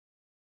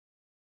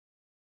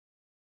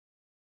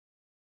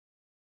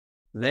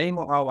The aim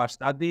of our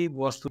study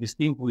was to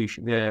distinguish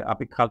the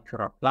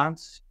apicultural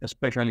plants,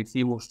 especially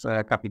Thymus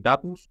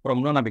capitatus,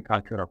 from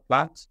non-apicultural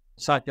plants,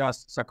 such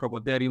as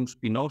Sacropoderium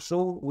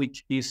spinosum,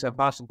 which is a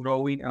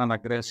fast-growing and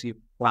aggressive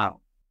plant.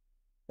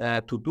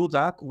 To do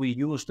that, we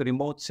used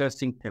remote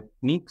sensing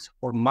techniques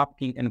for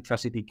mapping and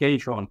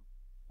classification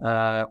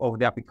of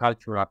the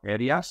apicultural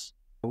areas.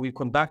 We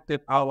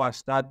conducted our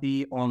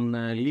study on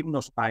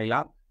Limnos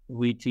Island,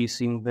 which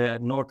is in the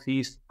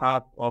northeast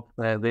part of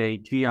the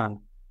Aegean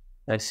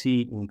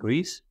Sea in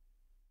Greece.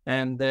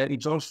 And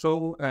it's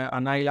also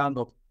an island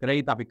of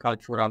great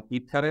apicultural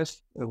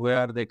interest,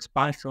 where the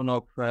expansion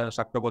of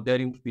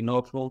Sacropoderium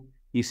spinosum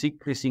is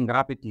increasing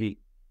rapidly.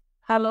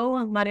 Hello,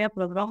 I'm Maria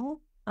Prodromou.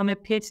 I'm a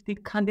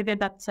PhD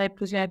candidate at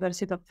Cyprus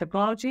University of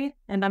Technology,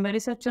 and I'm a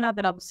researcher at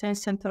the Labusene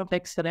Center of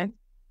Excellence.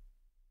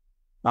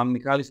 I'm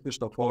Michalis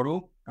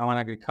Christoforou. I'm an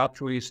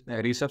agriculturist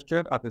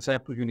researcher at the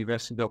Cyprus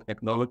University of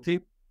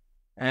Technology.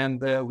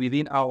 And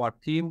within our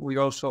team, we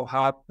also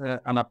have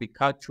an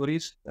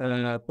apiculturist,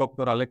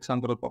 Dr.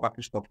 Alexandros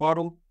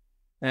Papachristoforou,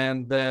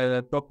 and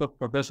Dr.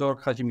 Professor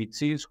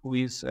Hajimitsis, who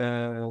is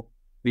a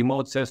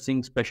remote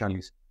sensing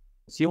specialist.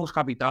 Thymus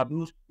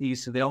capitatus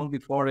is the only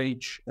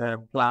forage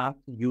plant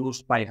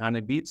used by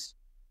honeybees,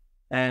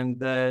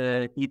 and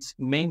its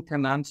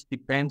maintenance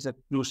depends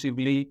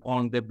exclusively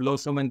on the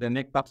blossom and the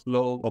nectar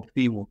flow of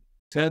Thymus.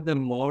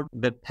 Furthermore,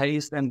 the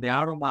taste and the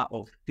aroma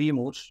of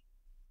Thymus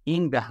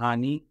in the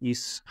honey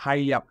is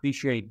highly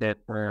appreciated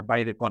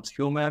by the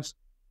consumers,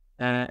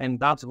 and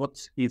that's what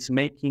is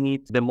making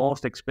it the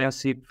most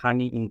expensive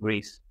honey in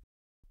Greece.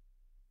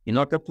 In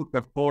order to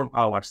perform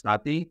our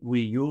study,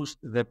 we used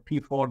the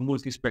P4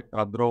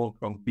 multispectral drone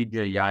from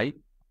DJI,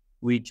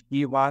 which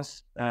give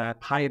us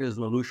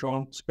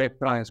high-resolution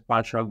spectral and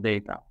spatial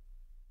data.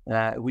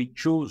 We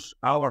choose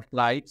our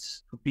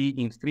flights to be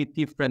in 3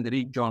 different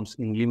regions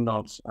in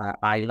Limnos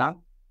Island,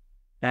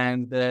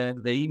 and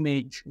the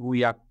image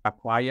we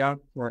acquired,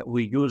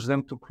 we use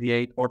them to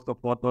create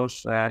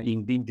orthophotos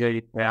in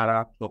DJI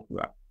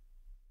software.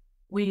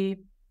 We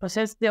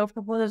process the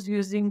orthophotos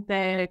using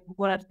the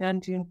Google Earth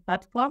Engine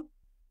platform.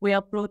 We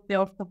upload the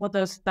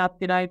orthophotos that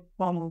derive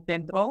from the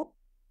drone.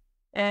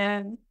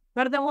 And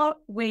furthermore,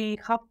 we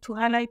have to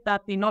highlight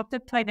that in order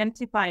to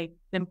identify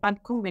the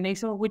band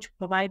combination which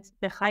provides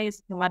the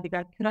highest thematic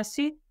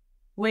accuracy,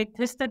 we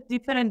tested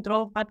different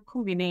drone band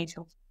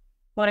combinations.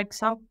 For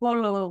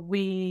example,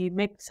 we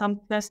make some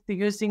tests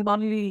using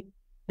only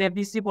the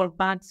visible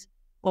bands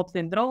of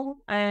the drone.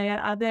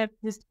 Other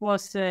test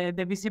was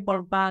the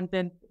visible band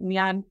and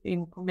near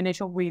in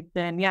combination with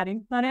the near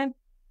infrared.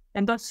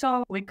 And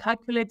also we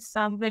calculate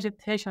some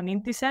vegetation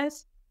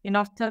indices in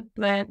order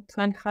to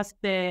enhance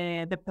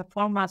the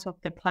performance of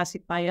the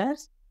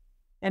classifiers.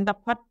 And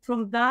apart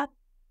from that,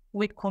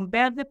 we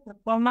compare the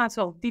performance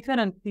of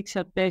different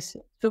pixel-based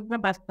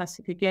supervised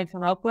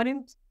classification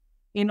algorithms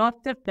in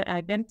order to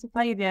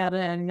identify their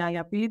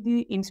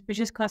reliability in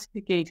species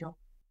classification.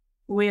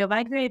 We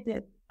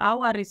evaluated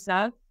our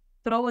results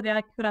through the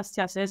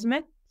accuracy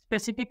assessment.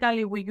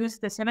 Specifically, we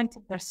used the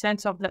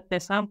 70% of the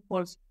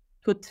samples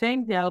to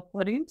train the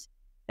algorithms,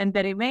 and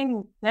the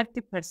remaining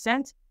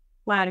 30%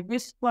 were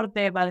used for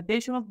the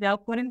validation of the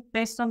algorithm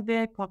based on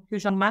the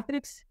confusion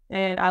matrix,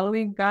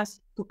 allowing us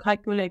to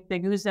calculate the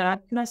user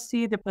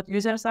accuracy, the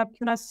producer's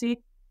accuracy,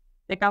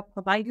 the gap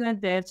value, and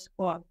the edge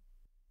score.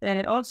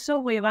 Also,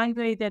 we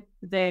evaluated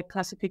the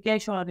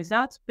classification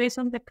results based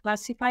on the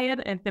classifier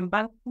and the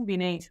band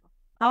combination.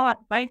 Our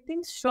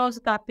findings shows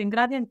that the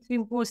gradient tree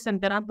boost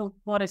and the random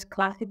forest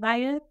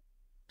classifier,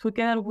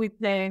 together with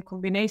the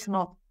combination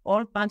of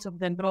all bands of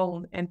the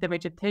drone and the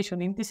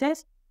vegetation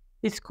indices,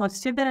 is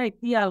considered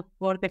ideal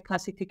for the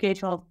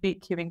classification of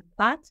beekeeping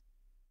plants,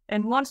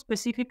 and more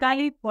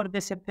specifically for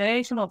the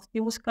separation of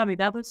Thymus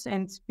capitatus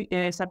and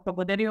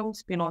Sacropoderium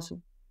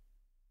spinosum.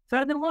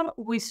 Furthermore,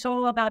 we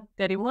saw that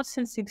the remote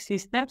sensing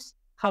systems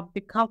have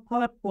become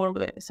powerful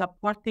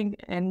supporting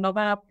a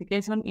novel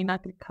application in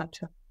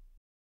agriculture.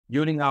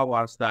 During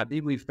our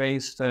study, we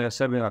faced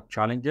several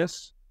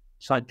challenges,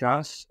 such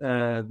as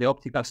the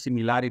optical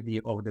similarity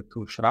of the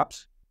 2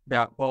 shrubs. They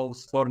are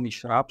both thorny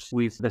shrubs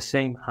with the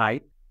same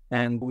height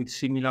and with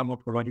similar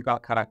morphological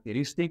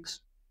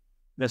characteristics.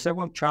 The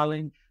second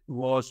challenge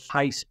was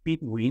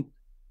high-speed wind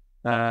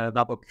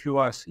that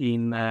occurs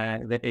in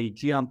the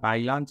Aegean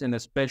Islands, and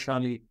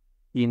especially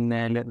in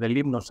the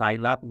Limnos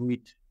Island,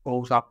 which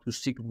goes up to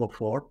 6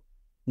 Beaufort,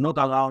 not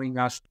allowing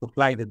us to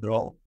fly the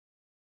drone.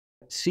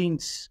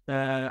 Since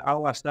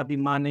our study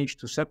managed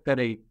to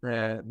separate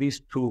these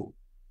 2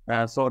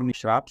 thorny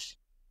shrubs,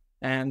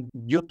 and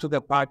due to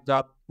the fact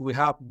that we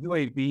have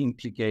UAV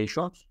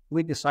implications,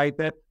 we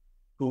decided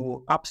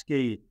to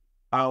upscale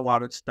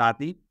our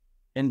study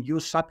and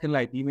use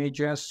satellite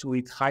images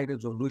with high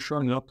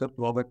resolution in order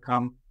to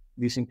overcome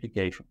these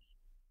implications.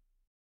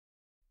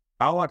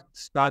 Our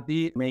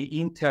study may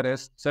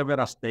interest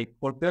several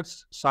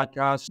stakeholders, such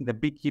as the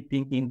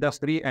beekeeping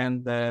industry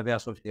and the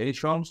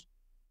associations,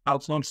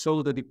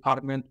 also the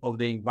Department of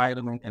the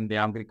Environment and the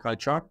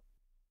Agriculture.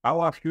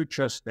 Our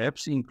future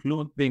steps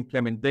include the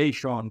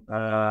implementation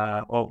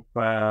of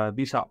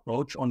this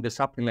approach on the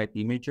satellite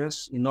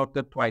images in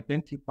order to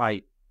identify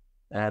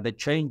the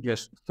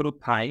changes through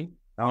time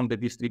on the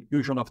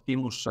distribution of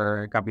Thymus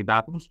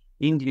capitatus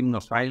in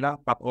Limnos Island,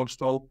 but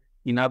also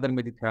in other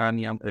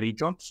Mediterranean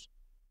regions.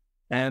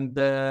 And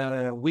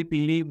we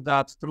believe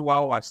that through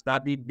our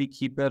study,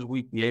 beekeepers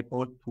will be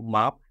able to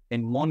map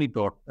and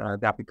monitor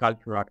the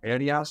apicultural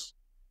areas,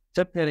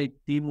 separate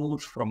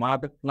Thymus from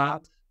other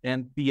plants,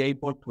 and be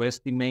able to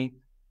estimate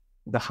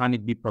the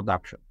honeybee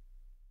production.